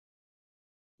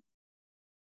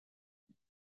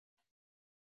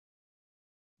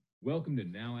Welcome to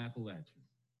Now Appalachian,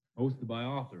 hosted by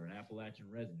author and Appalachian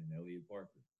resident Elliot Parker.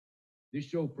 This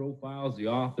show profiles the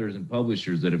authors and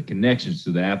publishers that have connections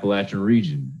to the Appalachian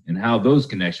region and how those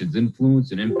connections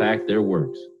influence and impact their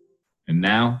works. And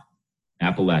now,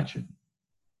 Appalachian.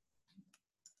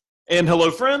 And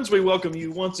hello, friends. We welcome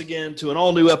you once again to an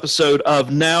all-new episode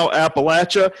of Now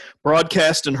Appalachia,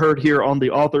 broadcast and heard here on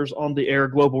the Authors on the Air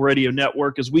Global Radio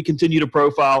Network as we continue to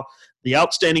profile the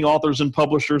outstanding authors and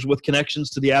publishers with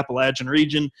connections to the Appalachian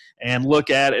region and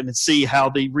look at and see how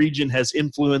the region has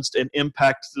influenced and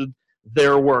impacted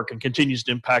their work and continues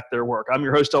to impact their work. I'm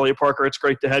your host, Elliot Parker. It's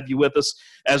great to have you with us.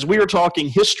 As we are talking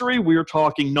history, we are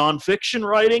talking nonfiction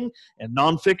writing and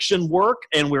nonfiction work,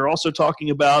 and we're also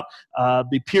talking about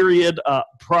the period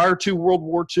prior to World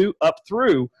War II up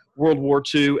through World War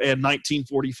II and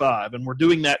 1945. And we're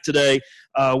doing that today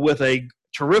with a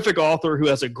terrific author who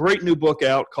has a great new book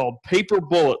out called Paper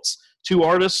Bullets: Two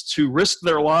Artists Who Risked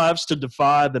Their Lives to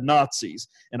Defy the Nazis.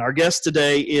 And our guest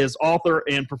today is author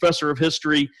and professor of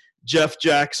history, Jeff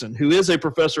Jackson, who is a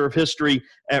professor of history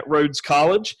at Rhodes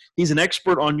College. He's an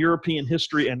expert on European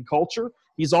history and culture.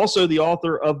 He's also the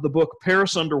author of the book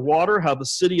Paris Underwater: How the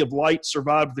City of Light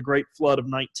Survived the Great Flood of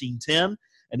 1910.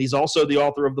 And he's also the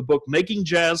author of the book Making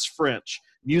Jazz French: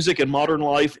 Music and Modern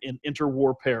Life in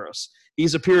Interwar Paris.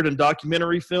 He's appeared in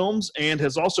documentary films and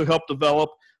has also helped develop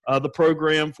the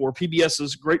program for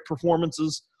PBS's great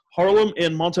performances, Harlem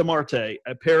in Montmartre,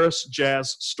 a Paris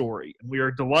jazz story. And we are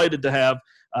delighted to have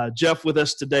Jeff with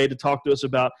us today to talk to us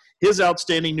about his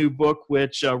outstanding new book,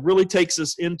 which really takes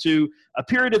us into a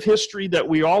period of history that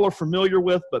we all are familiar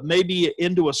with, but maybe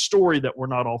into a story that we're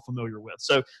not all familiar with.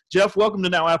 So, Jeff, welcome to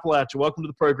Now Appalachia. Welcome to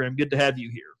the program. Good to have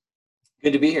you here.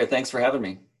 Good to be here. Thanks for having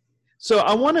me. So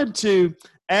I wanted to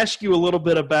ask you a little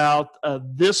bit about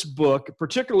this book,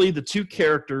 particularly the two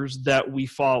characters that we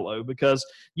follow, because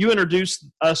you introduced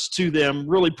us to them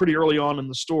really pretty early on in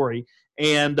the story.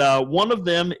 And one of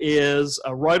them is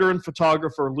a writer and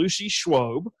photographer, Lucy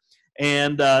Schwab,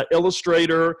 and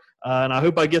illustrator, and I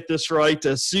hope I get this right,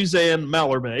 Suzanne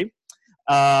Malherbe.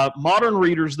 Modern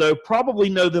readers, though, probably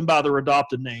know them by their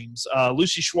adopted names.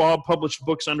 Lucy Schwab published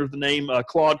books under the name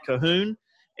Claude Cahun,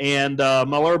 and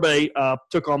Malherbe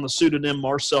took on the pseudonym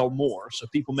Marcel Moore, so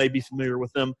people may be familiar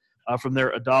with them from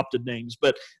their adopted names.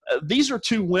 But these are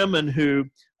two women who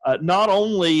not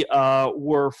only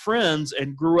were friends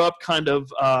and grew up kind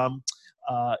of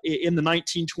in the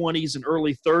 1920s and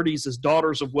early 30s as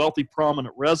daughters of wealthy,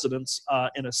 prominent residents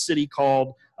in a city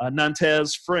called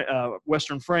Nantes,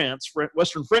 Western France,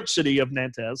 Western French city of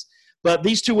Nantes. But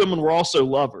these two women were also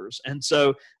lovers. And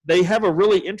so they have a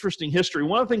really interesting history.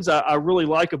 One of the things I really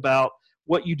like about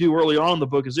what you do early on in the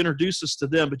book is introduce us to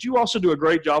them, but you also do a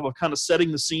great job of kind of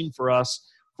setting the scene for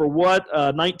us for what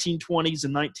 1920s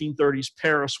and 1930s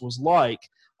Paris was like,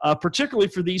 particularly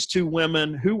for these two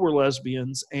women who were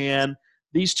lesbians, and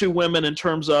these two women in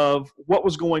terms of what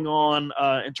was going on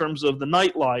in terms of the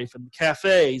nightlife and the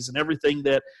cafes and everything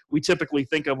that we typically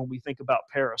think of when we think about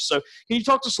Paris. So can you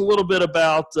talk to us a little bit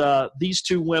about these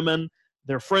two women,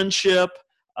 their friendship,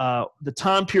 the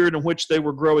time period in which they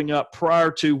were growing up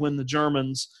prior to when the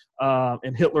Germans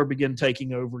and Hitler began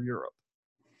taking over Europe?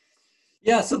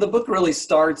 Yeah, so the book really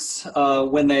starts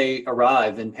when they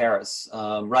arrive in Paris,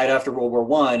 right after World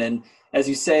War I. And as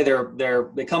you say,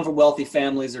 they come from wealthy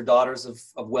families. They're daughters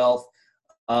of wealth.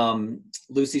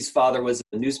 Lucy's father was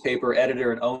a newspaper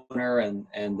editor and owner,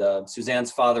 and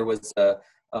Suzanne's father was a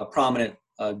prominent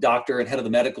doctor and head of the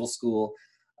medical school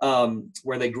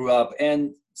where they grew up.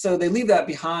 And so they leave that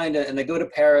behind and they go to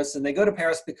Paris. And they go to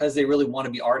Paris because they really want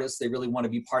to be artists. They really want to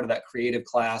be part of that creative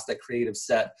class, that creative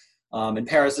set. And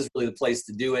Paris is really the place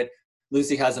to do it.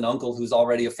 Lucy has an uncle who's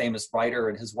already a famous writer,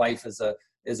 and his wife is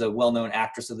a well-known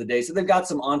actress of the day. So they've got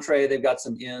some entree, they've got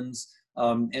some inns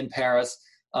in Paris.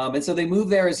 And so they moved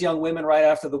there as young women right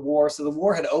after the war. So the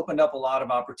war had opened up a lot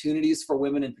of opportunities for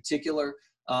women in particular.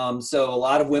 So a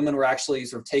lot of women were actually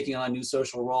sort of taking on new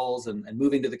social roles and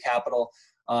moving to the capital.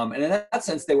 And in that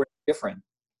sense, they were different.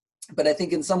 But I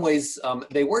think in some ways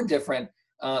they were different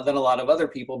than a lot of other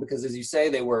people, because as you say,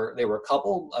 they were a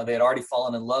couple. They had already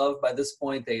fallen in love by this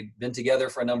point. They'd been together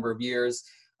for a number of years.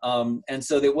 And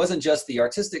so it wasn't just the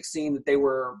artistic scene that they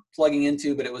were plugging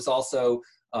into, but it was also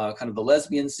kind of the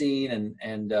lesbian scene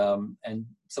and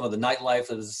some of the nightlife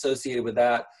that is associated with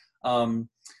that.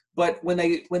 But when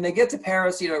they get to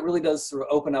Paris, it really does sort of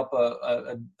open up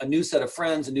a new set of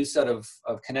friends, a new set of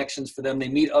connections for them. They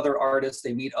meet other artists,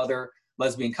 they meet other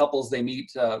lesbian couples, they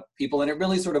meet people, and it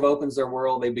really sort of opens their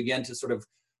world. They begin to sort of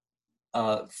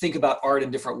think about art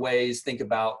in different ways, think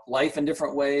about life in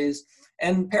different ways.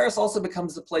 And Paris also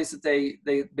becomes the place that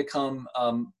they become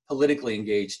politically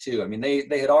engaged too. I mean,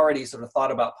 they had already sort of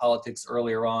thought about politics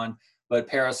earlier on, but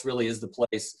Paris really is the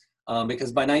place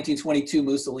because by 1922,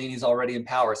 Mussolini's already in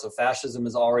power. So fascism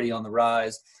is already on the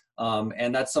rise.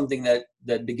 And that's something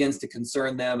that begins to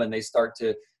concern them, and they start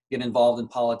to get involved in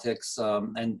politics.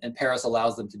 And Paris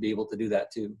allows them to be able to do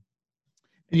that too.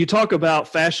 And you talk about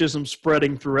fascism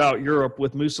spreading throughout Europe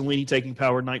with Mussolini taking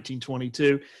power in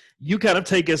 1922. You kind of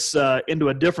take us into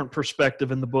a different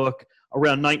perspective in the book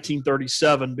around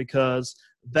 1937, because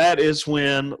that is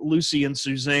when Lucy and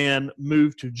Suzanne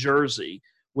moved to Jersey,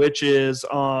 which is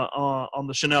on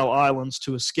the Channel Islands,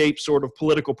 to escape sort of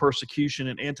political persecution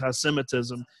and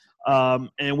anti-Semitism.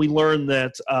 And we learn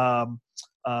that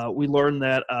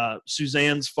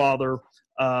Suzanne's father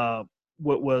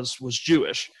was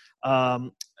Jewish.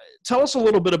 Tell us a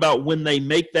little bit about when they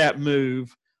make that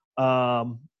move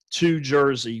to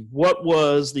Jersey. What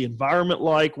was the environment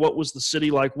like? What was the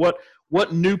city like?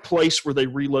 What new place were they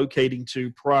relocating to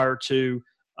prior to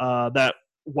that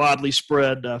widely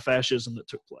spread fascism that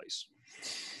took place?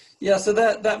 Yeah, so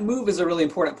that move is a really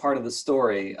important part of the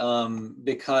story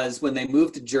because when they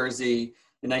moved to Jersey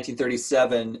in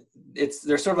 1937,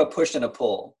 there's sort of a push and a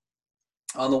pull.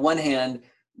 On the one hand,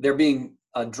 they're being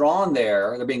drawn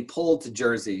there, they're being pulled to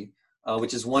Jersey,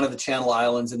 which is one of the Channel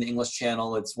Islands in the English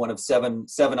Channel. It's one of seven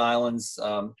islands.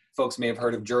 Folks may have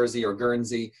heard of Jersey or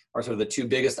Guernsey, are sort of the two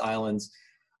biggest islands.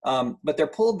 But they're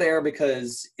pulled there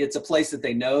because it's a place that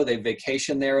they know. They've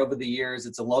vacationed there over the years.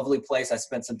 It's a lovely place. I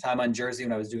spent some time on Jersey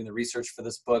when I was doing the research for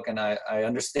this book, and I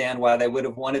understand why they would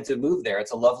have wanted to move there.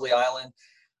 It's a lovely island.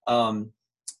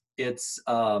 There's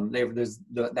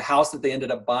the house that they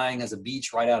ended up buying has a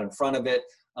beach right out in front of it.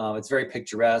 It's very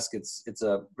picturesque. It's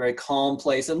a very calm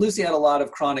place. And Lucy had a lot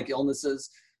of chronic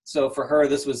illnesses. So for her,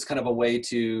 this was kind of a way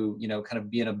to, kind of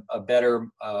be in a better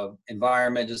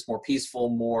environment, just more peaceful,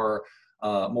 more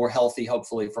healthy,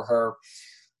 hopefully for her.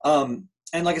 And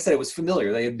like I said, it was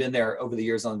familiar. They had been there over the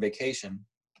years on vacation.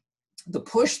 The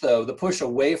push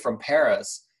away from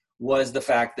Paris was the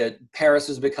fact that Paris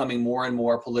was becoming more and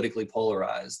more politically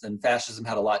polarized, and fascism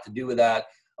had a lot to do with that.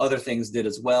 Other things did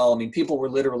as well. I mean, people were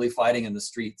literally fighting in the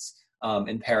streets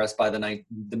in Paris by the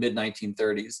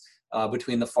mid-1930s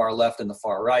between the far left and the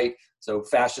far right. So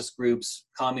fascist groups,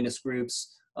 communist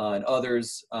groups, and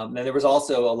others. And there was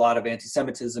also a lot of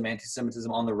anti-Semitism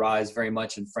on the rise very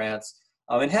much in France.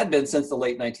 And had been since the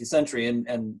late 19th century.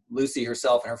 And Lucy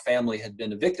herself and her family had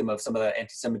been a victim of some of that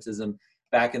anti-Semitism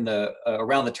back in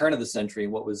around the turn of the century,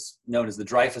 what was known as the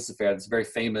Dreyfus Affair, this very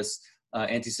famous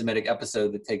anti-Semitic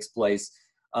episode that takes place.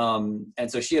 And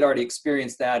so she had already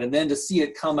experienced that. And then to see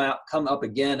it come up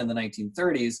again in the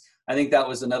 1930s, I think that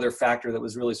was another factor that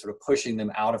was really sort of pushing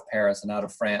them out of Paris and out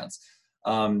of France.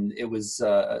 So it was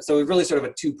really sort of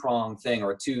a two-pronged thing,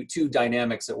 or two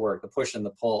dynamics at work, the push and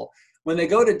the pull. When they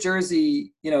go to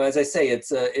Jersey, as I say,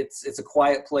 it's a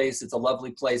quiet place. It's a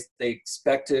lovely place. They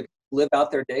expect to live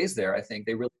out their days there. I think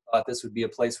they really thought this would be a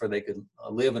place where they could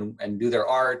live and do their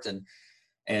art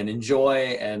and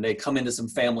enjoy. And they come into some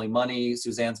family money.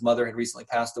 Suzanne's mother had recently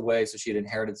passed away, so she had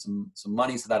inherited some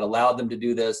money, so that allowed them to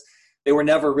do this. They were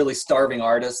never really starving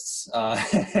artists.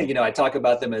 I talk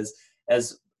about them as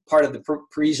part of the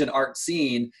Parisian art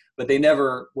scene, but they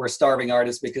never were starving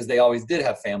artists because they always did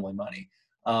have family money.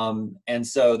 And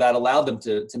so that allowed them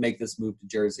to make this move to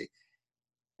Jersey.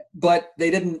 But they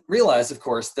didn't realize, of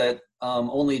course, that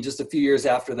only just a few years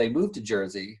after they moved to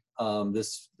Jersey,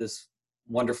 this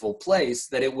wonderful place,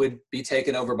 that it would be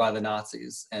taken over by the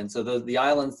Nazis. And so the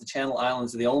islands, the Channel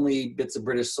Islands, are the only bits of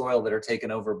British soil that are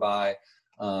taken over by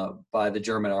the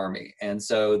German army. And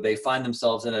so they find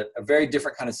themselves in a very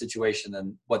different kind of situation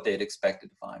than what they had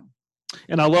expected to find.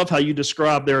 And I love how you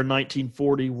described there in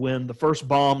 1940 when the first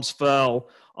bombs fell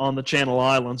on the Channel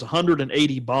Islands,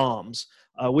 180 bombs,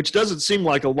 which doesn't seem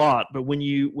like a lot, but when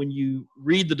you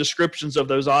read the descriptions of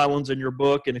those islands in your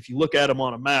book, and if you look at them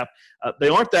on a map, they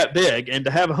aren't that big. And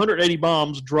to have 180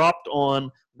 bombs dropped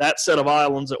on that set of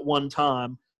islands at one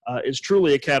time is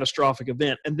truly a catastrophic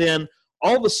event. And then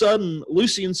all of a sudden,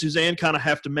 Lucy and Suzanne kind of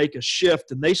have to make a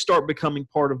shift, and they start becoming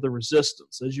part of the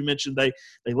resistance. As you mentioned, they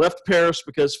left Paris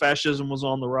because fascism was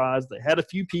on the rise. They had a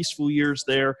few peaceful years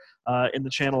there in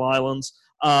the Channel Islands,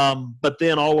 but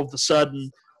then all of a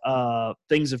sudden,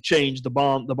 things have changed. The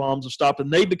bombs have stopped,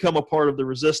 and they become a part of the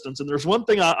resistance. And there's one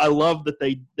thing I love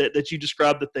that you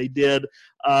described that they did,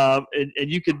 and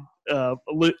you could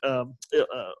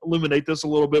illuminate this a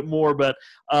little bit more, but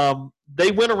they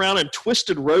went around and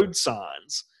twisted road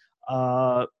signs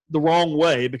the wrong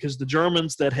way, because the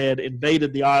Germans that had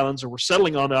invaded the islands or were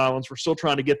settling on the islands were still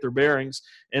trying to get their bearings.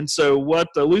 And so what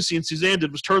Lucy and Suzanne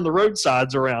did was turn the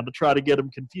roadsides around to try to get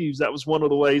them confused. That was one of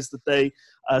the ways that they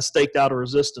staked out a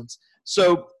resistance.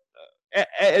 So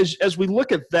as we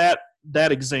look at that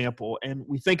example and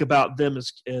we think about them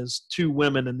as two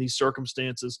women in these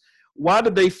circumstances, why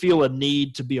did they feel a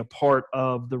need to be a part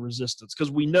of the resistance? Because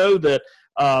we know that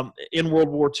in World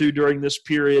War II during this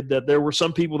period that there were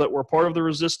some people that were a part of the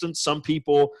resistance. Some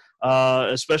people,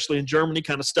 especially in Germany,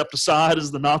 kind of stepped aside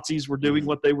as the Nazis were doing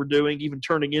what they were doing, even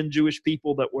turning in Jewish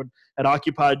people that had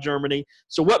occupied Germany.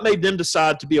 So what made them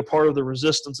decide to be a part of the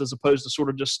resistance as opposed to sort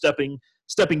of just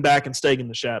stepping back and staying in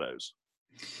the shadows?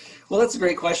 Well, that's a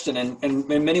great question, and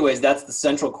in many ways, that's the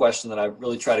central question that I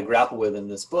really try to grapple with in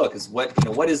this book: is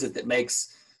what is it that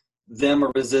makes them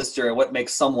a resistor, and what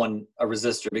makes someone a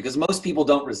resistor? Because most people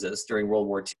don't resist during World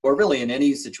War II, or really in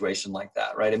any situation like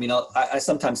that, right? I mean, I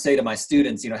sometimes say to my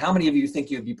students, how many of you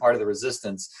think you'd be part of the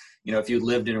resistance, if you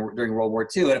lived during World War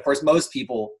II? And of course, most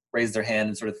people raise their hand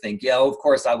and sort of think, yeah, of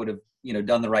course, I would have,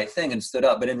 done the right thing and stood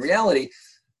up. But in reality,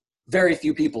 very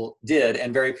few people did,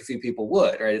 and very few people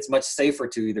would, right? It's much safer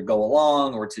to either go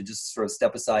along or to just sort of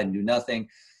step aside and do nothing.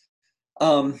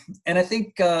 And I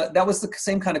think that was the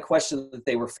same kind of question that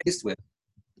they were faced with.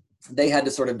 They had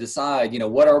to sort of decide,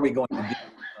 what are we going to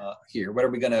do here?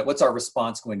 What's our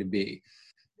response going to be?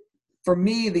 For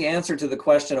me, the answer to the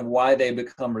question of why they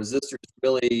become resistors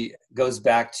really goes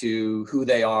back to who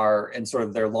they are and sort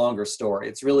of their longer story.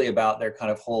 It's really about their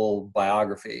kind of whole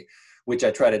biography, which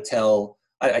I try to tell.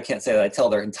 I can't say that I tell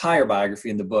their entire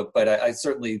biography in the book, but I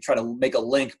certainly try to make a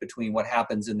link between what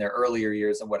happens in their earlier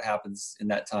years and what happens in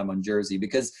that time on Jersey,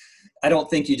 because I don't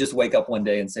think you just wake up one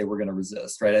day and say, we're going to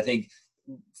resist, right? I think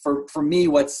for me,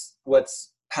 what's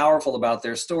powerful about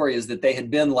their story is that they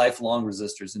had been lifelong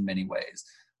resistors in many ways,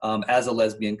 as a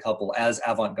lesbian couple, as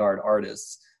avant-garde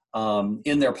artists,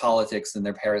 in their politics in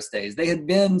their Paris days. They had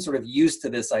been sort of used to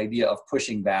this idea of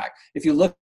pushing back. If you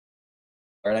look,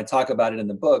 and I talk about it in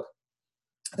the book,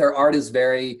 their art is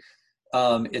very,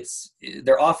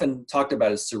 they're often talked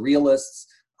about as surrealists.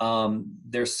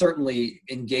 They're certainly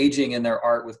engaging in their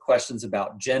art with questions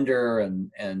about gender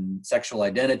and sexual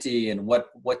identity and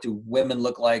what do women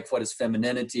look like? What is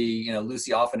femininity?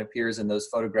 Lucy often appears in those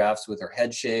photographs with her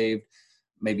head shaved,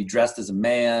 maybe dressed as a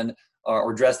man,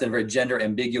 or dressed in a very gender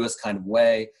ambiguous kind of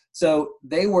way. So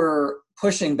they were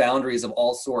pushing boundaries of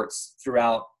all sorts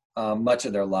throughout much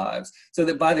of their lives, so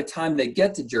that by the time they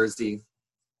get to Jersey,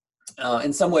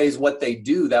 in some ways, what they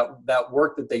do, that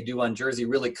work that they do on Jersey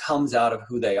really comes out of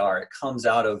who they are. It comes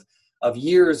out of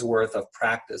years worth of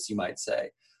practice, you might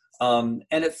say. And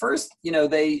at first,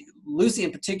 Lucy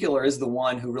in particular is the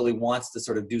one who really wants to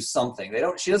sort of do something.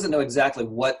 She doesn't know exactly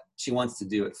what she wants to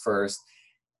do at first.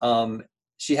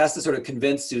 She has to sort of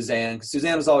convince Suzanne, because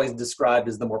Suzanne was always described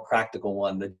as the more practical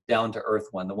one, the down-to-earth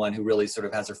one, the one who really sort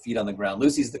of has her feet on the ground.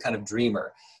 Lucy's the kind of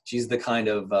dreamer. She's the kind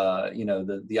of,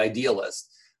 the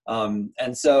idealist.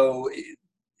 And so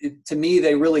to me,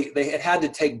 they had to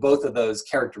take both of those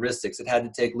characteristics. It had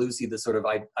to take Lucy, the sort of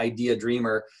idea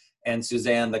dreamer, and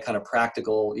Suzanne, the kind of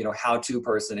practical, how-to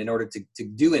person, in order to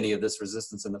do any of this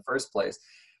resistance in the first place.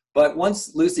 But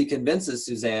once Lucy convinces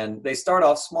Suzanne, they start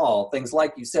off small, things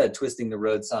like you said, twisting the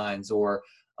road signs, or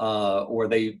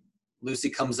Lucy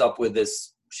comes up with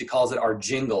this, she calls it our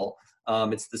jingle.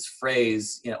 It's this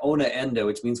phrase, ona endo,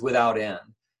 which means without end.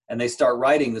 And they start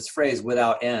writing this phrase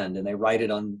without end, and they write it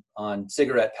on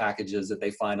cigarette packages that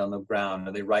they find on the ground,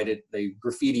 or they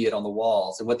graffiti it on the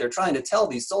walls. And what they're trying to tell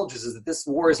these soldiers is that this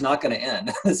war is not going to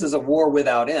end. This is a war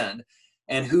without end.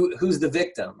 And who's the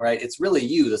victim, right? It's really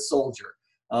you, the soldier.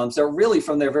 So really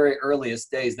from their very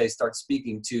earliest days, they start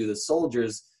speaking to the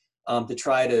soldiers to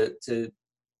try to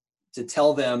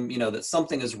tell them, that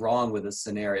something is wrong with this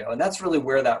scenario. And that's really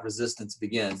where that resistance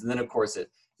begins. And then of course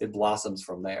it blossoms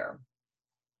from there.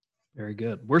 Very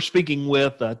good. We're speaking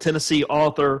with Tennessee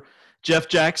author Jeff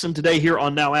Jackson today here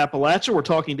on Now Appalachia. We're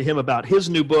talking to him about his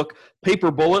new book,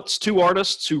 Paper Bullets, Two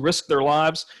Artists Who Risked Their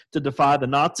Lives to Defy the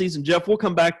Nazis. And Jeff, we'll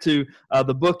come back to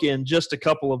the book in just a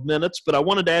couple of minutes, but I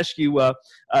wanted to ask you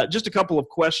just a couple of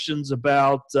questions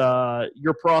about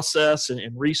your process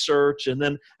and research, and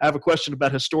then I have a question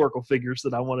about historical figures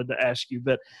that I wanted to ask you.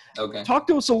 But okay. Talk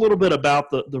to us a little bit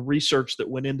about the research that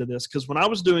went into this, because when I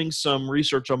was doing some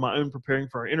research on my own preparing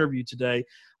for our interview today,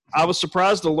 I was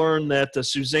surprised to learn that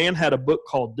Suzanne had a book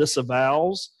called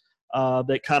Disavows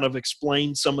that kind of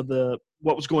explained some of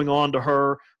what was going on to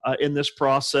her in this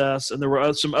process. And there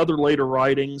were some other later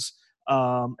writings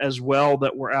as well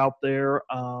that were out there.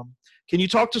 Can you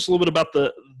talk to us a little bit about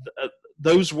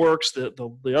those works,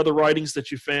 the other writings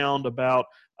that you found about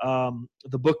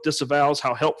the book Disavows,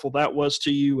 how helpful that was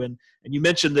to you, and you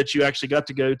mentioned that you actually got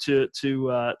to go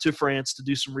to France to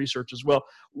do some research as well.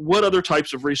 What other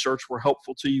types of research were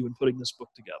helpful to you in putting this book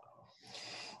together?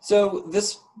 So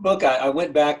this book, I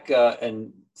went back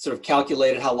and sort of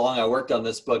calculated how long I worked on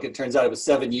this book. It turns out it was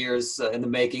 7 years in the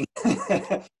making,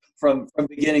 from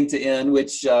beginning to end,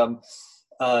 which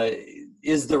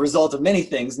is the result of many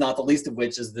things, not the least of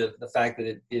which is the fact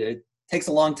that it takes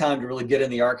a long time to really get in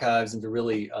the archives and to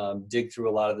really dig through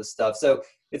a lot of this stuff. So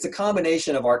it's a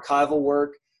combination of archival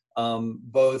work,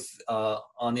 both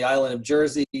on the island of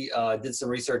Jersey, did some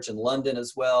research in London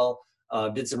as well,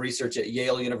 did some research at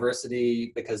Yale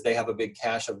University because they have a big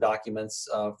cache of documents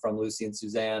from Lucy and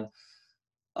Suzanne.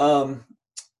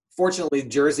 Fortunately,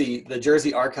 the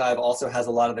Jersey archive also has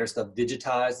a lot of their stuff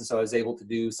digitized, and so I was able to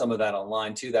do some of that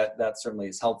online too. That certainly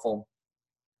is helpful.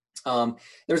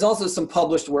 There's also some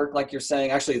published work, like you're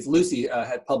saying. Actually, it's Lucy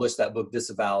had published that book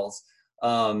Disavowals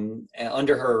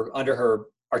under her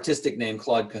artistic name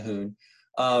Claude Cahoon,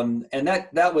 and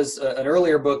that was an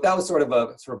earlier book. That was sort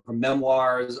of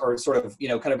memoirs, or sort of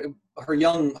kind of her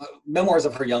memoirs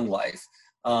of her young life,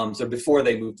 so before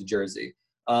they moved to Jersey,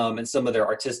 and some of their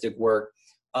artistic work.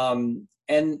 And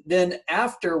then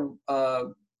after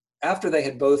they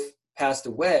had both passed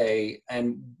away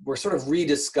and were sort of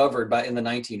rediscovered in the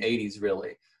 1980s,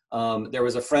 really, there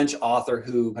was a French author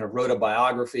who kind of wrote a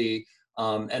biography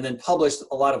and then published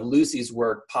a lot of Lucy's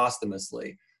work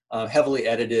posthumously, heavily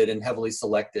edited and heavily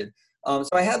selected. So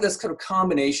I had this kind of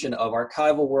combination of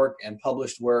archival work and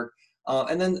published work,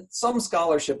 and then some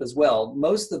scholarship as well.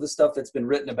 Most of the stuff that's been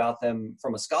written about them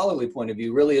from a scholarly point of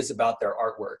view really is about their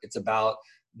artwork. It's about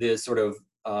this sort of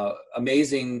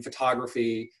amazing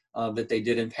photography that they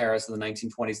did in Paris in the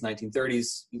 1920s,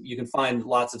 1930s. You can find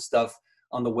lots of stuff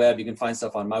on the web. You can find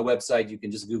stuff on my website. You can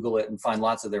just Google it and find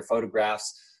lots of their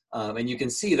photographs. And you can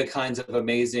see the kinds of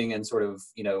amazing and sort of,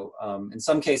 in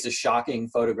some cases, shocking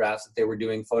photographs that they were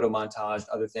doing, photo montage,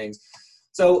 other things.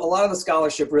 So a lot of the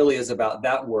scholarship really is about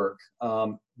that work,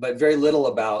 but very little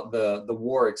about the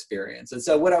war experience. And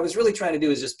so what I was really trying to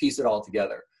do is just piece it all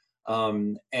together.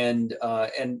 And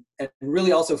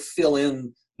really also fill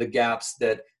in the gaps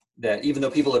that even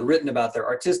though people had written about their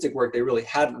artistic work, they really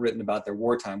hadn't written about their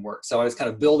wartime work. So I was kind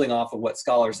of building off of what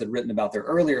scholars had written about their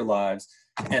earlier lives,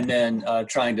 and then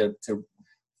trying to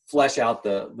flesh out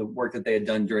the work that they had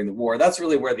done during the war. That's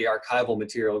really where the archival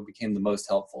material became the most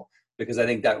helpful, because I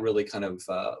think that really kind of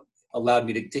allowed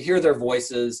me to hear their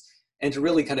voices and to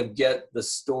really kind of get the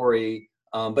story.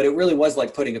 But it really was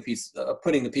like putting the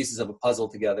pieces of a puzzle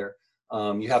together.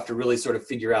 You have to really sort of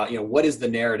figure out, what is the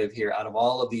narrative here out of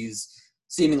all of these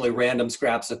seemingly random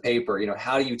scraps of paper?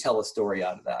 How do you tell a story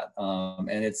out of that?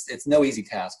 And it's no easy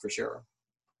task for sure.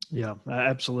 Yeah,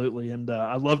 absolutely. And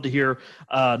I love to hear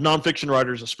nonfiction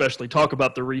writers especially talk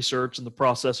about the research and the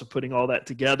process of putting all that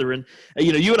together. And,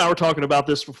 you and I were talking about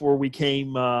this before we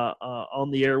came on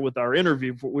the air with our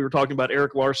interview. We were talking about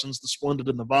Erik Larson's The Splendid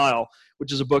and the Vile,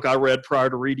 which is a book I read prior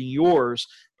to reading yours.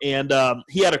 And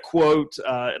he had a quote,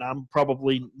 and I'm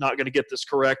probably not going to get this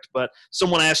correct, but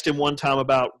someone asked him one time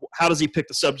about how does he pick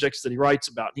the subjects that he writes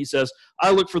about. And he says,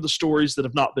 I look for the stories that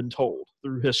have not been told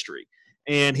through history.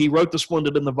 And he wrote The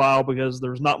Splendid and the Vile because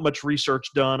there's not much research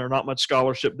done or not much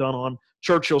scholarship done on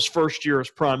Churchill's first year as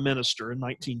prime minister in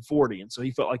 1940. And so he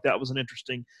felt like that was an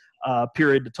interesting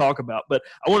period to talk about. But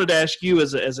I wanted to ask you,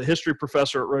 as a history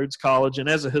professor at Rhodes College and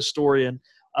as a historian,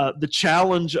 the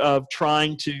challenge of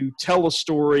trying to tell a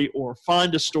story or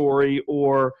find a story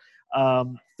or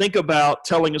think about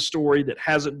telling a story that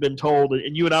hasn't been told.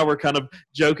 And you and I were kind of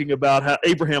joking about how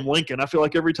Abraham Lincoln, I feel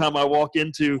like every time I walk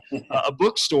into a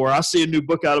bookstore, I see a new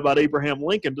book out about Abraham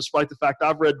Lincoln, despite the fact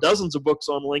I've read dozens of books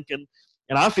on Lincoln.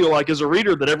 And I feel like as a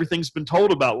reader that everything's been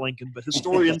told about Lincoln, but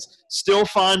historians still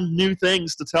find new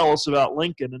things to tell us about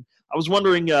Lincoln. And I was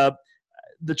wondering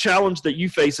the challenge that you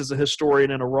face as a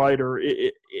historian and a writer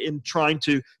in trying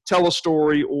to tell a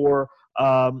story or,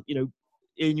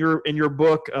 in your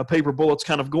book, Paper Bullets,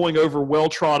 kind of going over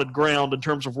well-trodden ground in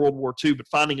terms of World War II, but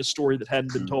finding a story that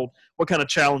hadn't been told. What kind of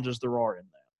challenges there are in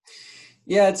that?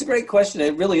 Yeah, it's a great question.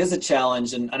 It really is a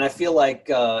challenge. And I feel like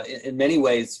in many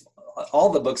ways,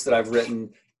 all the books that I've written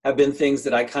have been things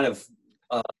that I kind of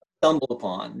stumbled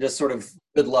upon, just sort of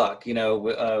good luck,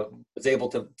 was able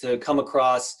to come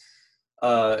across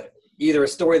either a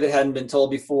story that hadn't been told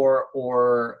before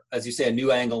or, as you say, a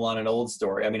new angle on an old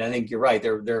story. I mean, I think you're right.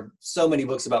 There are so many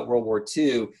books about World War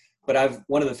II, but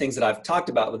one of the things that I've talked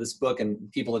about with this book,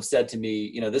 and people have said to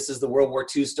me, this is the World War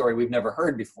II story we've never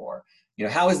heard before.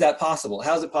 how is that possible?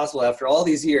 How is it possible after all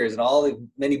these years and all the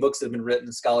many books that have been written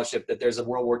in scholarship that there's a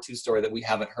World War II story that we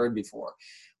haven't heard before?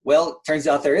 Well, turns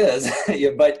out there is,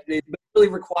 but it really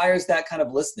requires that kind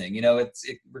of listening.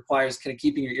 It requires kind of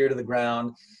keeping your ear to the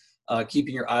ground,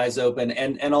 keeping your eyes open,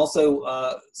 and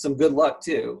also some good luck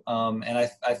too. And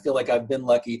I feel like I've been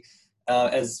lucky.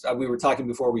 As we were talking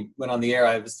before we went on the air,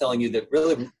 I was telling you that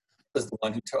really was the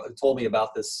one who told me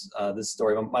about this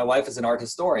story. My wife is an art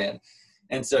historian,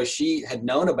 and so she had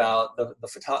known about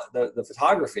the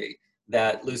photography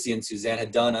that Lucy and Suzanne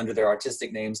had done under their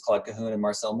artistic names, Claude Cahun and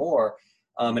Marcel Moore,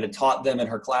 and had taught them in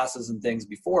her classes and things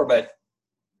before. But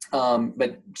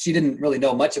she didn't really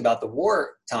know much about the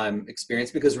wartime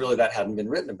experience because really that hadn't been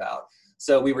written about.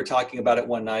 So we were talking about it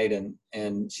one night,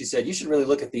 and she said, "You should really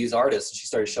look at these artists." And she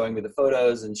started showing me the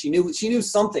photos, and she knew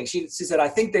something. She said, "I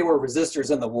think they were resistors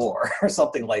in the war," or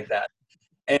something like that.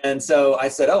 And so I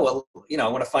said, "Oh, well, I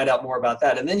want to find out more about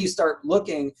that." And then you start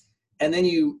looking, and then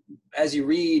as you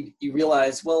read, you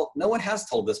realize, well, no one has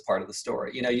told this part of the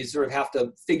story. You sort of have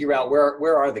to figure out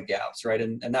where are the gaps, right?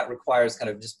 And that requires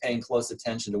kind of just paying close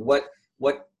attention to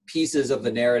what pieces of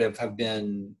the narrative have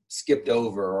been skipped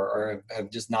over or have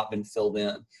just not been filled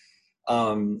in.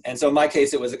 And so in my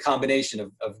case, it was a combination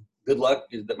of good luck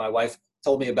that my wife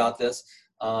told me about this,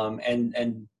 and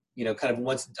kind of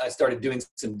once I started doing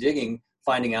some digging,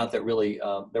 finding out that really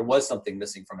there was something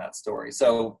missing from that story.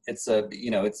 So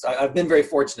I've been very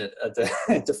fortunate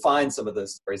to find some of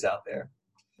those stories out there.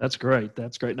 That's great.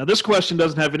 That's great. Now, this question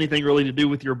doesn't have anything really to do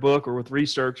with your book or with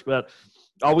research, but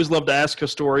I always love to ask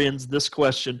historians this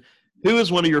question: who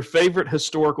is one of your favorite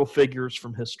historical figures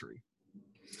from history?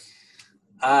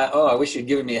 I wish you'd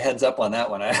given me a heads up on that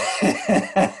one. I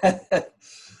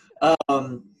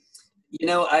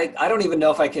don't even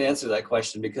know if I can answer that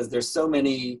question because there's so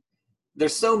many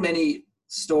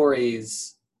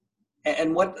stories.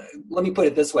 And let me put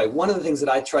it this way. One of the things that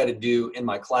I try to do in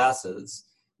my classes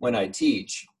when I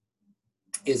teach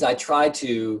is I try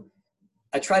to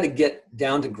get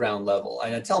down to ground level.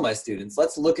 And I tell my students,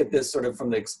 let's look at this sort of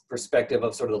from the perspective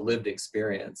of sort of the lived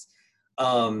experience.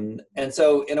 And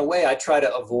so in a way, I try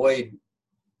to avoid,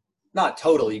 not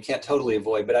totally, you can't totally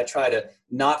avoid, but I try to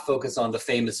not focus on the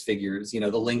famous figures, the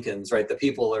Lincolns, right? The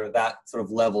people are that sort of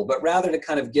level, but rather to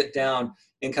kind of get down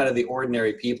in kind of the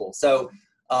ordinary people. So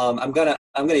I'm gonna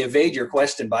evade your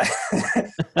question by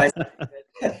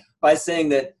by saying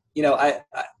that,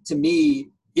 to me,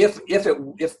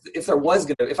 if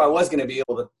I was gonna be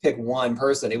able to pick one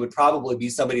person, it would probably be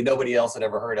somebody nobody else had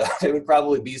ever heard of. It would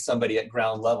probably be somebody at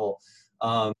ground level.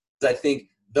 I think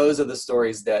those are the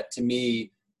stories that, to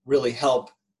me, really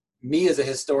help me as a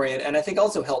historian, and I think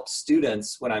also help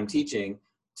students when I'm teaching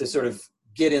to sort of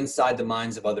get inside the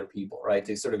minds of other people, right?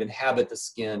 To sort of inhabit the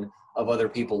skin of other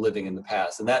people living in the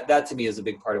past, and that to me is a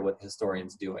big part of what the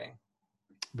historian's doing.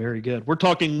 Very good. We're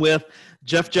talking with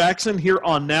Jeff Jackson here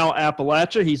on Now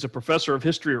Appalachia. He's a professor of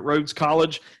history at Rhodes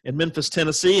College in Memphis,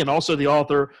 Tennessee, and also the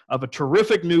author of a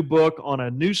terrific new book on a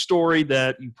new story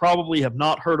that you probably have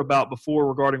not heard about before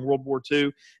regarding World War II.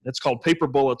 It's called Paper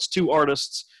Bullets, Two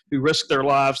Artists Who Risked Their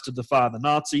Lives to Defy the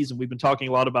Nazis. And we've been talking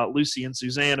a lot about Lucy and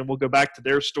Suzanne, and we'll go back to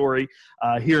their story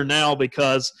here now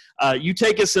because you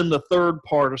take us in the third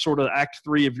part, or sort of Act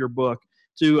 3 of your book,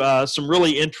 to some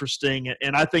really interesting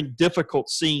and I think difficult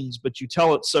scenes, but you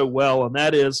tell it so well, and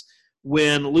that is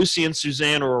when Lucy and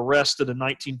Suzanne are arrested in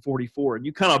 1944. And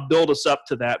you kind of build us up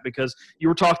to that because you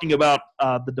were talking about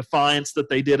the defiance that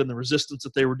they did and the resistance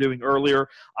that they were doing earlier.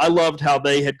 I loved how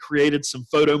they had created some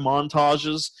photo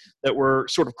montages that were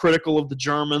sort of critical of the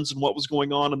Germans and what was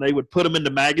going on, and they would put them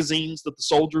into magazines that the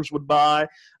soldiers would buy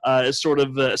as sort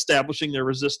of establishing their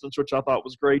resistance, which I thought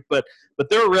was great. But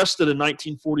they're arrested in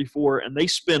 1944, and they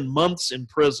spend months in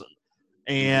prison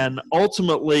and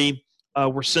ultimately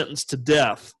were sentenced to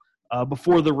death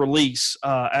before the release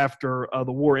after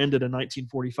the war ended in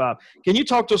 1945. Can you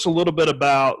talk to us a little bit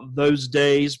about those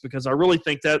days? Because I really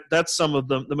think that's some of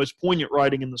the most poignant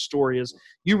writing in the story is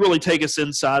you really take us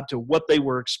inside to what they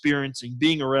were experiencing,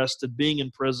 being arrested, being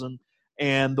in prison,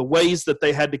 and the ways that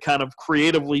they had to kind of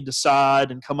creatively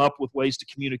decide and come up with ways to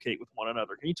communicate with one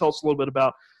another. Can you tell us a little bit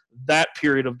about that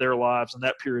period of their lives and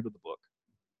that period of the book?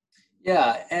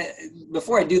 Yeah, and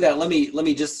before I do that, let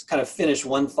me just kind of finish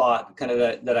one thought kind of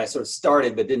that I sort of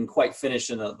started but didn't quite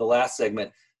finish in the last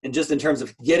segment, and just in terms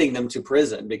of getting them to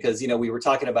prison, because we were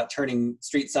talking about turning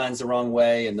street signs the wrong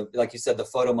way and like you said, the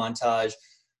photo montage,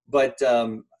 but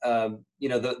the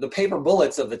paper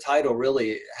bullets of the title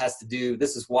really has to do,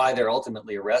 this is why they're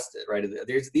ultimately arrested, right?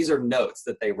 These are notes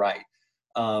that they write.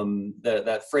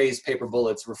 That phrase paper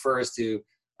bullets refers to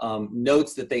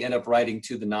notes that they end up writing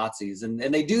to the Nazis. And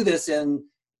they do this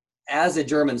as a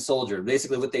German soldier.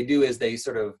 Basically, what they do is they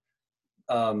sort of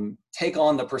take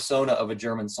on the persona of a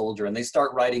German soldier, and they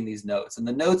start writing these notes. And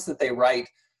the notes that they write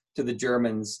to the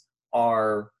Germans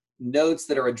are notes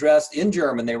that are addressed in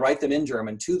German. They write them in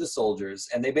German to the soldiers,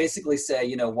 and they basically say,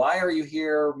 you know, why are you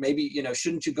here? Maybe, you know,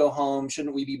 shouldn't you go home?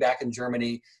 Shouldn't we be back in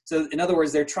Germany? So in other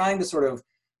words, they're trying to sort of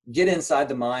get inside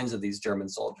the minds of these German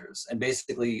soldiers and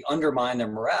basically undermine their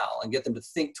morale and get them to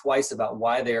think twice about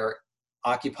why they're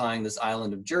occupying this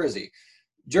island of Jersey.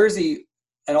 Jersey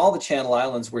and all the Channel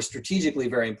Islands were strategically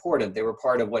very important. They were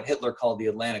part of what Hitler called the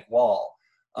Atlantic Wall.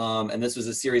 And this was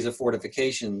a series of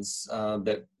fortifications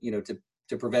that, you know,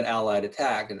 to prevent Allied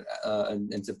attack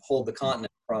and to hold the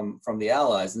continent from the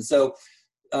Allies. And so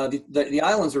the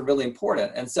islands were really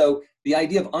important. And so the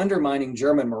idea of undermining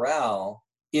German morale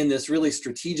in this really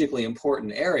strategically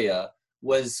important area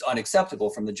was unacceptable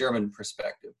from the German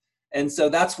perspective. And so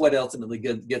that's what ultimately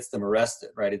gets them arrested,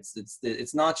 right?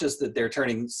 It's not just that they're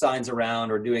turning signs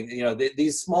around or doing, you know,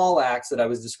 these small acts that I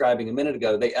was describing a minute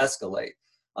ago, they escalate.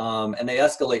 And they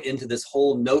escalate into this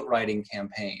whole note writing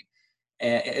campaign.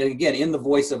 And again, in the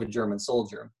voice of a German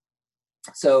soldier.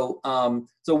 So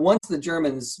once the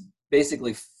Germans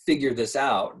basically figure this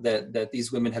out, that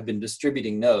these women have been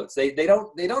distributing notes, they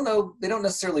don't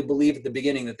necessarily believe at the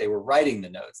beginning that they were writing the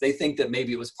notes. They think that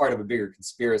maybe it was part of a bigger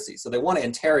conspiracy. So they want to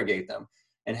interrogate them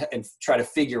and try to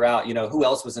figure out, you know, who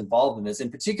else was involved in this. In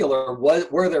particular,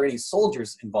 were there any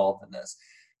soldiers involved in this?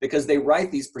 Because they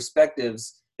write these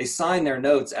perspectives, they sign their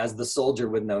notes as the soldier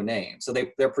with no name. So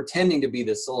they're pretending to be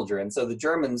this soldier. And so the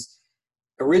Germans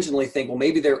originally think, well,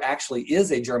 maybe there actually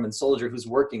is a German soldier who's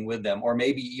working with them, or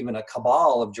maybe even a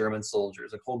cabal of German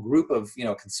soldiers, a whole group of, you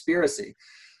know, conspiracy.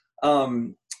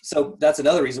 So that's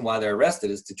another reason why they're arrested,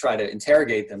 is to try to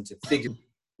interrogate them, to figure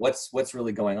what's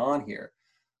really going on here.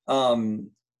 But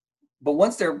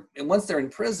once they're in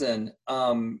prison,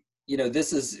 you know,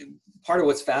 this is part of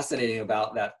what's fascinating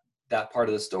about that part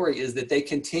of the story, is that they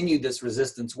continue this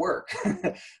resistance work.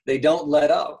 They don't let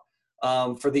up.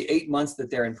 For the 8 months that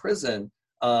they're in prison,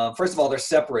 first of all, they're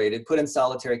separated, put in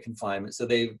solitary confinement. So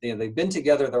they've been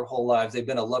together their whole lives. They've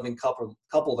been a loving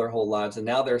couple their whole lives, and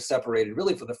now they're separated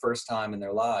really for the first time in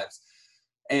their lives.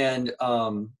 And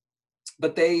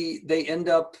but they end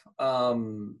up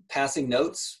passing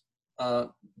notes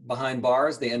behind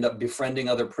bars. They end up befriending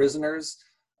other prisoners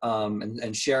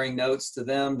and sharing notes to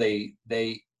them. They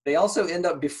also end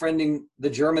up befriending the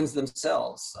Germans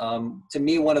themselves. To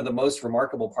me, one of the most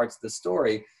remarkable parts of the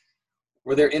story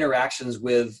were their interactions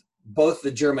with both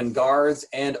the German guards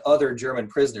and other German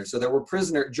prisoners. So there were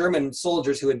German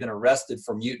soldiers who had been arrested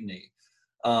for mutiny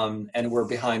and were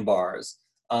behind bars.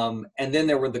 And then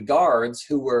there were the guards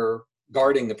who were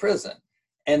guarding the prison.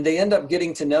 And they end up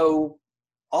getting to know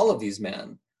all of these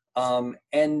men.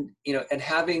 And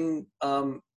having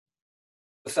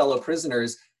fellow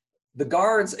prisoners, the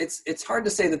guards, it's hard to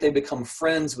say that they become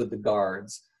friends with the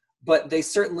guards, but they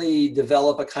certainly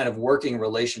develop a kind of working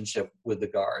relationship with the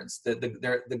guards.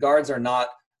 The guards are not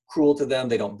cruel to them.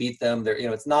 They don't beat them.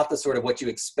 It's not the sort of what you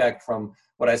expect from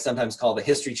what I sometimes call the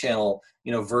History Channel,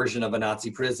 version of a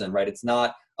Nazi prison, right? It's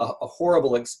not a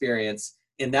horrible experience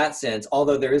in that sense,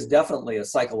 although there is definitely a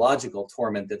psychological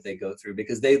torment that they go through,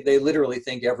 because they literally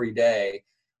think every day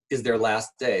is their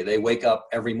last day. They wake up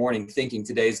every morning thinking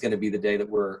today's going to be the day that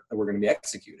we're going to be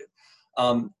executed.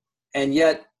 And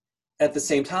yet, at the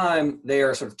same time, they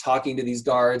are sort of talking to these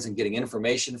guards and getting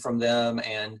information from them,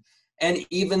 and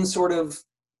even sort of,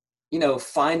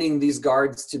 finding these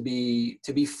guards to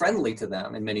be friendly to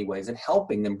them in many ways and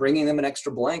helping them, bringing them an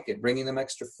extra blanket, bringing them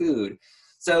extra food.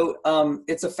 So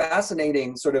it's a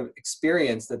fascinating sort of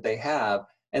experience that they have,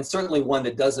 and certainly one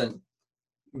that doesn't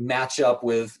match up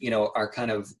with our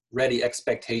kind of ready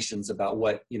expectations about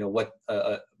what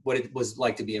it was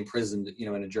like to be imprisoned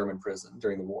in a German prison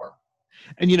during the war.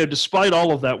 And despite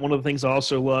all of that, one of the things I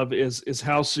also love is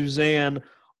how Suzanne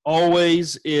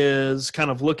always is kind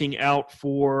of looking out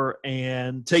for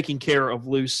and taking care of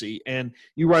Lucy. And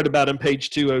you write about in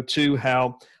page 202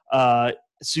 how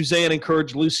Suzanne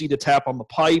encouraged Lucy to tap on the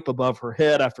pipe above her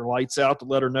head after lights out to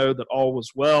let her know that all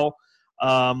was well.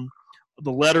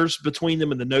 The letters between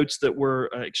them and the notes that were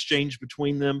exchanged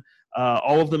between them,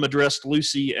 all of them addressed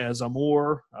Lucy as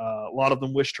Amour. A lot of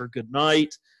them wished her good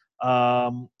night.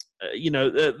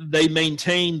 They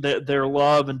maintained their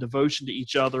love and devotion to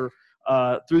each other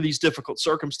through these difficult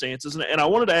circumstances. And I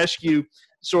wanted to ask you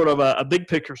sort of a big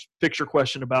picture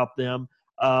question about them.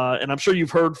 And I'm sure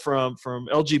you've heard from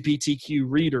LGBTQ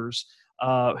readers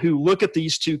who look at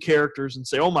these two characters and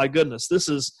say, oh my goodness, this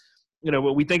is,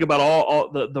 when we think about all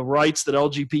the rights that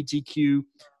LGBTQ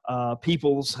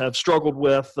peoples have struggled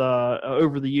with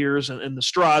over the years, and the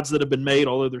strides that have been made,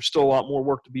 although there's still a lot more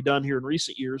work to be done here in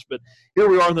recent years. But here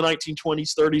we are in the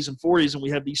 1920s, 30s, and 40s, and we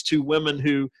have these two women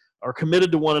who are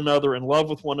committed to one another, in love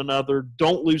with one another,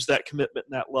 don't lose that commitment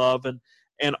and that love.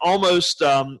 And almost,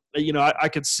 I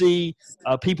could see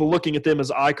people looking at them as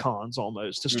icons,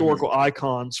 almost historical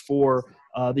icons for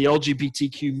the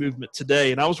LGBTQ movement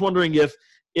today. And I was wondering if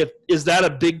is that a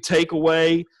big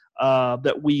takeaway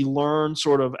that we learn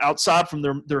sort of outside from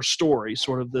their story,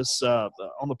 sort of this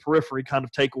on the periphery kind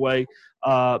of takeaway,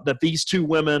 that these two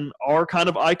women are kind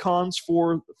of icons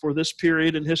for this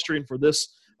period in history and for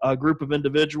this group of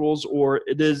individuals, or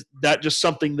is that just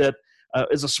something that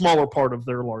is a smaller part of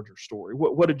their larger story?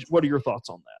 What are your thoughts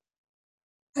on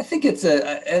that? I think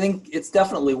it's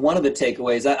definitely one of the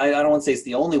takeaways. I don't want to say it's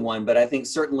the only one, but I think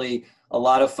certainly a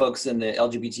lot of folks in the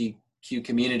LGBTQ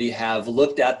community have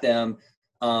looked at them,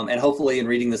 and hopefully in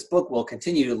reading this book, we'll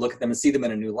continue to look at them and see them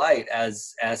in a new light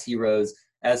as heroes,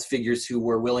 as figures who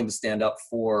were willing to stand up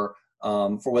for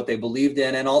what they believed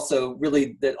in, and also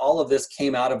really that all of this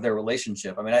came out of their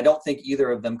relationship. I mean, I don't think either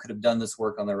of them could have done this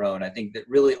work on their own. I think that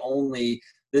really only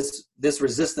this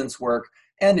resistance work,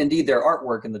 and indeed their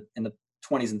artwork in the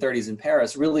 20s and 30s in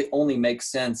Paris, really only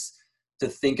makes sense to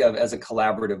think of as a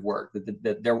collaborative work,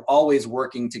 that they're always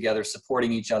working together,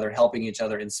 supporting each other, helping each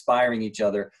other, inspiring each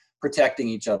other, protecting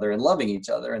each other, and loving each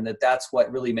other, and that's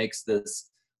what really makes this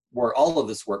work, all of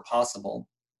this work, possible.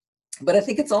 But I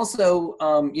think it's also,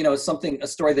 a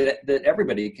story that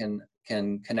everybody can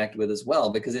connect with as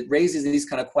well, because it raises these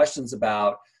kind of questions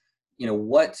about,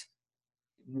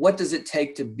 what does it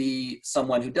take to be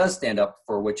someone who does stand up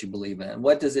for what you believe in?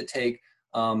 What does it take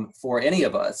for any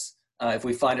of us, if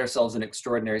we find ourselves in an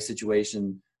extraordinary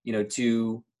situation,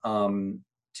 to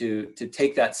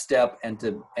take that step and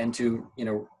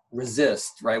to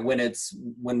resist, right?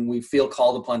 When we feel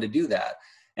called upon to do that.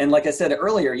 And like I said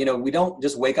earlier, we don't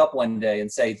just wake up one day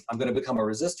and say, I'm going to become a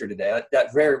resistor today.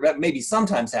 That maybe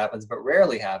sometimes happens, but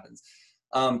rarely happens.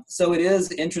 So it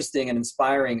is interesting and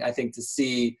inspiring, I think, to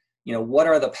see, what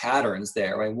are the patterns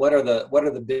there, right? What are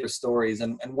the bigger stories,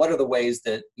 and what are the ways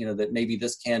that, that maybe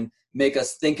this can make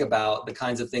us think about the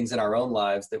kinds of things in our own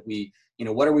lives that we,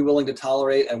 what are we willing to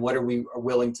tolerate, and what are we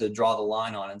willing to draw the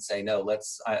line on and say, no,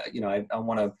 I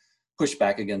want to push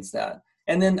back against that.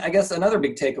 And then I guess another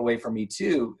big takeaway for me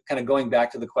too, kind of going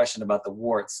back to the question about the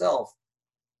war itself,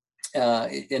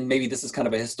 and maybe this is kind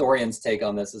of a historian's take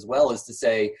on this as well, is to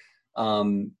say,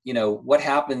 what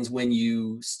happens when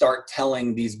you start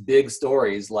telling these big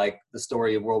stories like the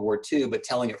story of World War II, but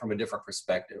telling it from a different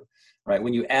perspective, right?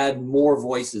 When you add more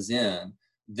voices in,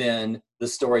 then the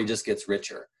story just gets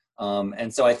richer.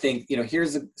 And so I think,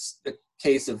 here's a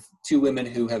case of two women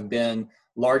who have been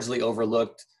largely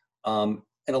overlooked,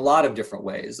 in a lot of different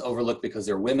ways. Overlooked because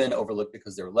they're women, overlooked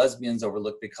because they're lesbians,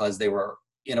 overlooked because they were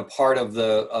in a part of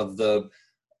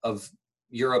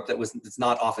Europe that's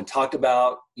not often talked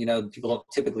about. People don't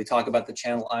typically talk about the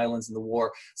Channel Islands and the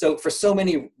war. So for so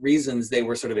many reasons, they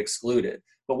were sort of excluded.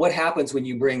 But what happens when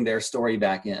you bring their story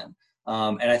back in?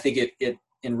 And I think it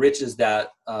enriches that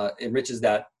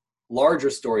larger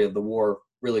story of the war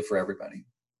really for everybody.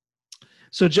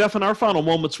 So, Jeff, in our final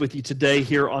moments with you today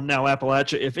here on Now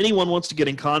Appalachia, if anyone wants to get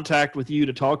in contact with you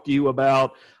to talk to you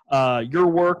about your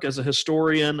work as a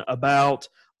historian, about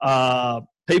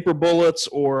Paper Bullets,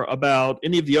 or about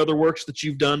any of the other works that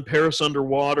you've done, Paris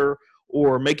Underwater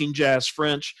or Making Jazz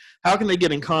French, how can they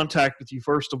get in contact with you,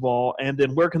 first of all, and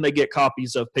then where can they get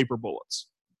copies of Paper Bullets?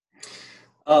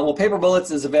 Well, Paper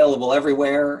Bullets is available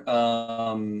everywhere.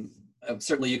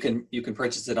 Certainly, you can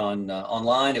purchase it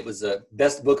online. It was a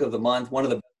best book of the month, one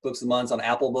of the books of the month on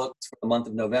Apple Books for the month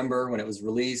of November when it was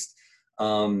released.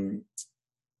 I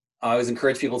always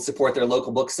encourage people to support their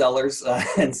local booksellers,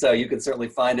 and so you can certainly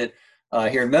find it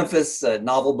here in Memphis at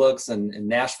Novel Books, and in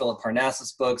Nashville at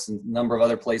Parnassus Books, and a number of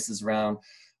other places around.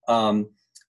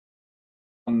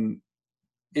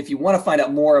 If you want to find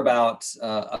out more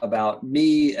about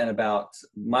me and about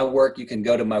my work, you can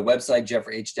go to my website,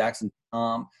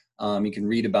 jeffreyhjackson.com. You can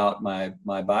read about my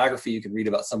biography. You can read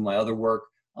about some of my other work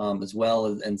as well,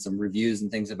 and some reviews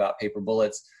and things about Paper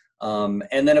Bullets.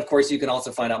 And then, of course, you can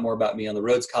also find out more about me on the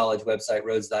Rhodes College website,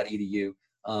 rhodes.edu,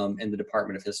 in the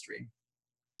Department of History.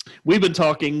 We've been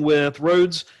talking with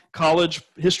Rhodes College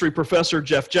history professor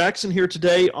Jeff Jackson here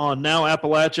today on Now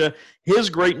Appalachia.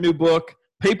 His great new book,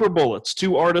 Paper Bullets,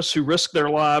 Two Artists Who Risked Their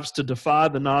Lives to Defy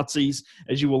the Nazis,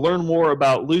 as you will learn more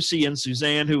about Lucy and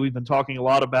Suzanne, who we've been talking a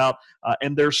lot about,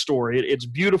 and their story. It's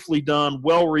beautifully done,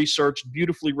 well-researched,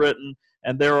 beautifully written,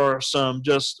 and there are some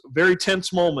just very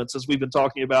tense moments, as we've been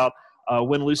talking about,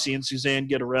 when Lucy and Suzanne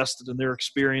get arrested and their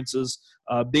experiences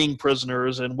being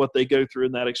prisoners and what they go through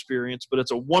in that experience. But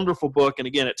it's a wonderful book. And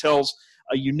again, it tells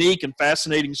a unique and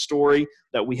fascinating story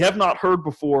that we have not heard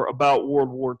before about World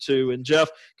War II. And Jeff,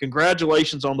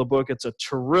 congratulations on the book. It's a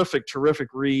terrific, terrific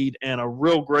read and a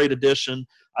real great addition,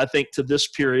 I think, to this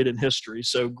period in history.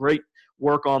 So great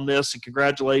work on this, and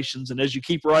congratulations. And as you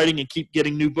keep writing and keep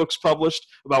getting new books published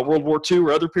about World War II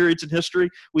or other periods in history,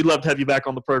 we'd love to have you back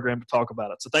on the program to talk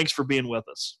about it. So thanks for being with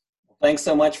us. Thanks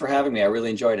so much for having me. I really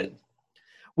enjoyed it.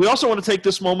 We also want to take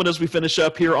this moment as we finish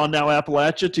up here on Now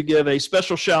Appalachia to give a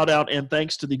special shout out and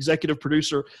thanks to the executive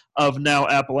producer of Now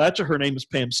Appalachia. Her name is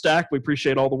Pam Stack. We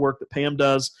appreciate all the work that Pam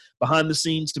does behind the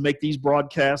scenes to make these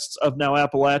broadcasts of Now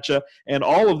Appalachia and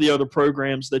all of the other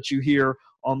programs that you hear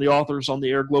on the Authors on the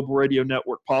Air Global Radio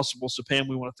Network possible. So Pam,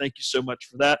 we want to thank you so much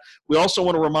for that. We also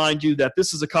want to remind you that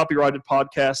this is a copyrighted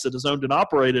podcast that is owned and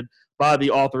operated by the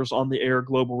Authors on the Air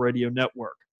Global Radio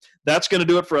Network. That's going to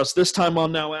do it for us this time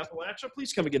on Now Appalachia.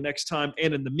 Please come again next time.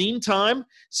 And in the meantime,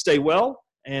 stay well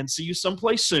and see you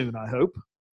someplace soon, I hope.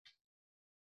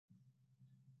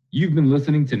 You've been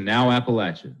listening to Now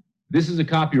Appalachia. This is a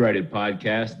copyrighted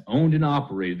podcast owned and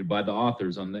operated by the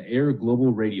Authors on the Air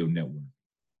Global Radio Network.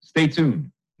 Stay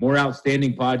tuned. More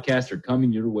outstanding podcasts are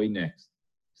coming your way next.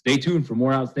 Stay tuned for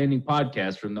more outstanding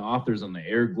podcasts from the Authors on the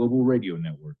Air Global Radio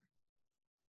Network.